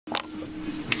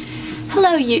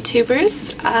Hello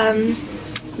YouTubers.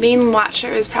 Main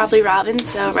watcher is probably Robin,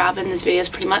 so Robin, this video is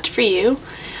pretty much for you.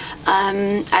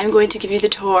 I'm going to give you the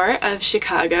tour of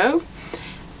Chicago,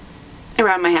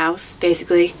 around my house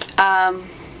basically.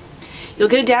 You'll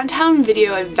get a downtown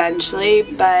video eventually,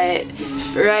 but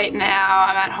right now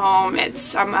I'm at home,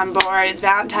 I'm bored, it's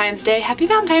Valentine's Day, happy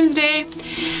Valentine's Day,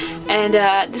 and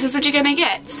this is what you're gonna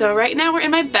get. So right now we're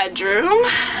in my bedroom.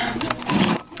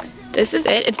 This is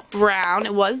it. It's brown.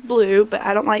 It was blue, but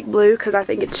I don't like blue because I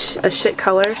think it's a shit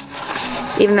color,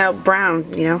 even though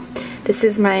brown, you know. This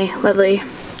is the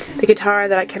guitar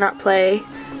that I cannot play.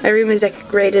 My room is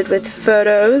decorated with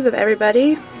photos of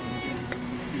everybody.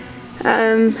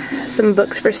 Some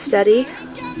books for study.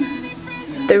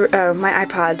 My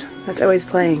iPod, that's always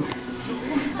playing.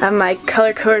 My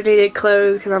color-coordinated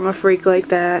clothes because I'm a freak like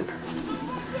that.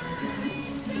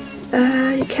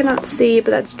 You cannot see,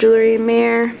 but that's jewelry and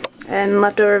mirror. And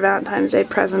leftover Valentine's Day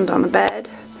present on the bed.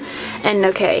 And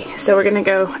okay, so we're gonna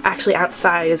go actually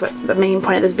outside is what the main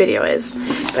point of this video is.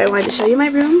 But I wanted to show you my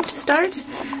room to start.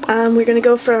 We're gonna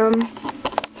go from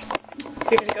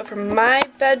my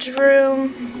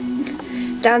bedroom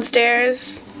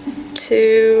downstairs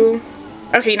to,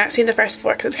 okay, you're not seeing the first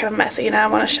floor because it's kind of messy and I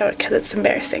don't want to show it because it's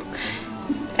embarrassing.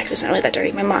 Actually, it's not really that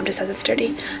dirty. My mom just says it's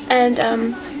dirty. And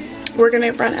we're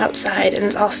gonna run outside and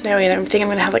it's all snowy and I'm thinking I'm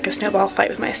gonna have like a snowball fight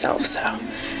with myself, so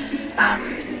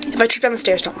if I trip down the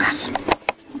stairs, don't laugh.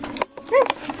 Here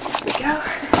we go.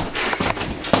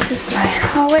 This is my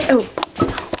hallway. Oh,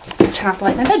 turn off the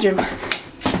light in my bedroom.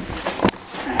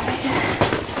 Alright.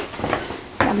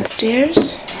 Down the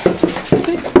stairs.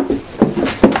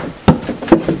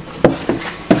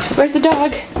 Where's the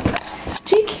dog?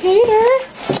 Decatur!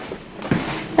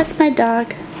 That's my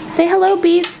dog. Say hello,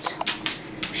 Beast.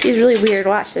 She's really weird.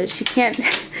 Watch this. She can't.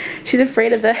 She's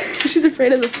afraid of the. She's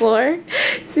afraid of the floor.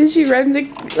 So she runs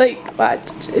like. Watch.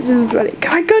 It's just running.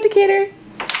 Come on, go, Decatur.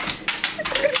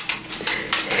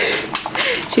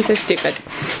 She's so stupid.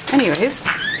 Anyways,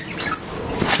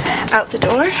 out the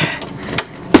door.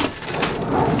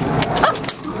 Oh.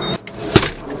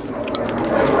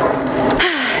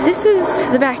 This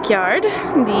is the backyard.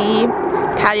 The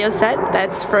patio set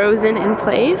that's frozen in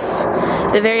place.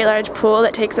 The very large pool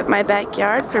that takes up my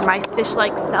backyard for my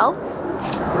fish-like self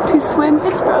to swim.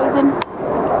 It's frozen.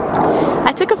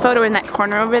 I took a photo in that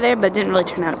corner over there, but it didn't really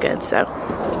turn out good, so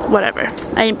whatever.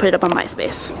 I didn't put it up on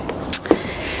MySpace.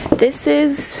 This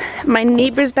is my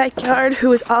neighbor's backyard,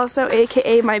 who is also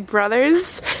aka my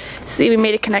brother's. See, we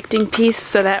made a connecting piece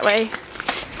so that way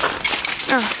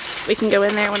we can go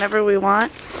in there whenever we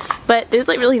want. But there's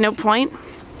like really no point.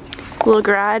 Little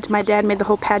garage. My dad made the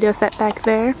whole patio set back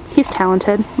there. He's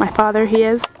talented. My father, he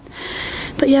is.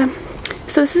 But yeah,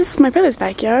 so this is my brother's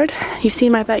backyard. You've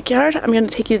seen my backyard. I'm going to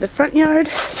take you to the front yard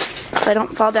so I don't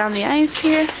fall down the ice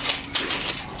here.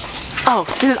 Oh,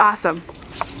 this is awesome.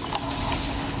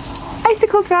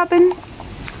 Icicles, Robin.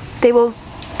 They will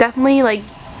definitely like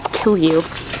kill you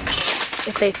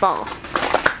if they fall.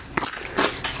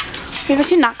 Maybe I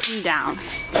should knock them down.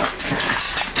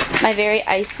 My very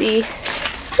icy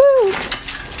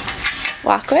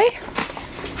walkway.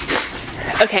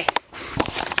 Okay.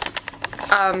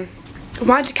 I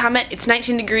wanted to comment, it's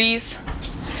 19 degrees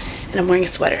and I'm wearing a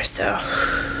sweater, so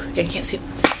yeah, you can't see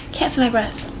my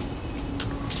breath.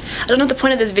 I don't know what the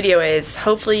point of this video is.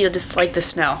 Hopefully you'll just like the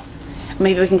snow.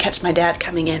 Maybe we can catch my dad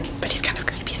coming in, but he's kind of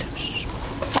creepy, so shh.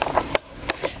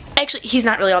 Actually, he's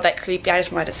not really all that creepy. I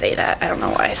just wanted to say that. I don't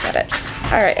know why I said it.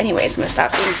 Alright, anyways, I'm gonna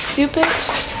stop being stupid.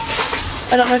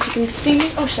 I don't know if you can see.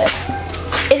 Oh shit.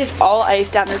 It is all ice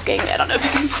down this gangway. I don't know if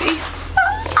you can see.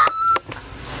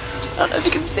 I don't know if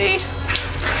you can see.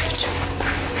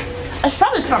 I should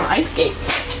probably put on ice skates.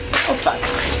 Oh fuck.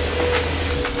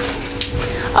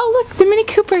 Oh look, the Mini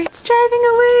Cooper. It's driving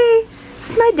away.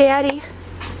 It's my daddy.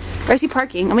 Or is he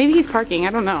parking? Oh, maybe he's parking. I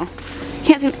don't know.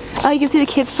 Can't see. Oh, you can see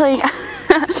the kids playing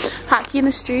hockey in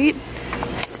the street.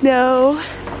 Snow.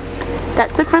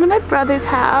 That's the front of my brother's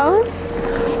house.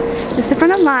 This is the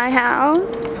front of my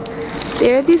house.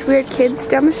 There are these weird kids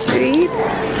down the street.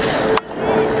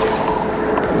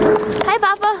 Hi,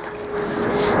 Papa.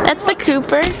 That's the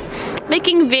Cooper.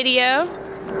 Making video.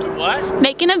 What?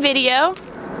 Making a video.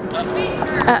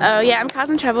 Uh-oh, yeah, I'm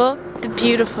causing trouble. The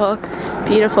beautiful,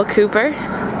 beautiful Cooper.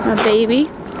 My baby.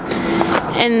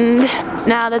 And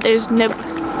now that there's no...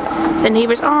 The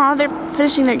neighbors... Aw, they're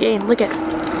finishing their game. Look at...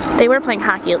 They were playing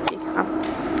hockey. Let's see.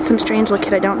 Oh, some strange little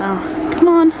kid I don't know. Come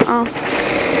on. Oh,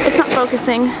 it's not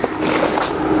focusing.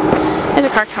 There's a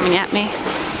car coming at me.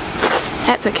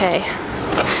 That's okay.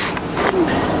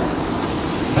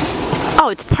 Oh,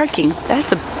 it's parking.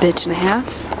 That's a bitch and a half.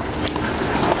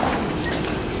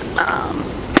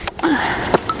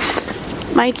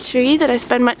 my tree that I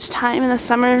spend much time in the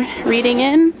summer reading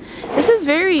in. This is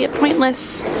very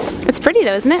pointless. It's pretty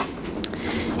though, isn't it?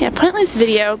 Yeah, pointless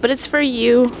video, but it's for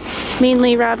you,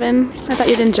 mainly, Robin. I thought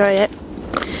you'd enjoy it.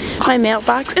 My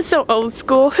mailbox, it's so old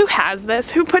school. Who has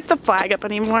this? Who puts the flag up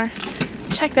anymore?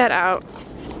 Check that out.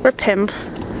 We're pimp.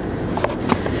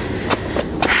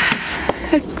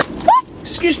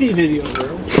 Excuse me, video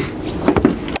girl.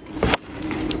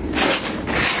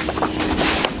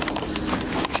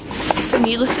 So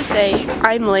needless to say,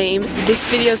 I'm lame. This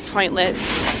video is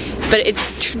pointless. But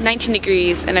it's 19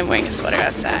 degrees and I'm wearing a sweater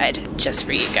outside just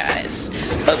for you guys.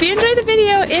 Hope you enjoyed the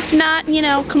video. If not, you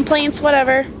know, complaints,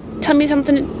 whatever. Tell me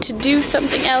something to do,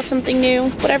 something else, something new,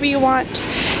 whatever you want.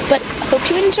 But hope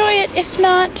you enjoy it. If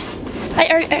not, I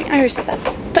already said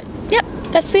that. But yep,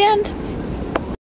 that's the end.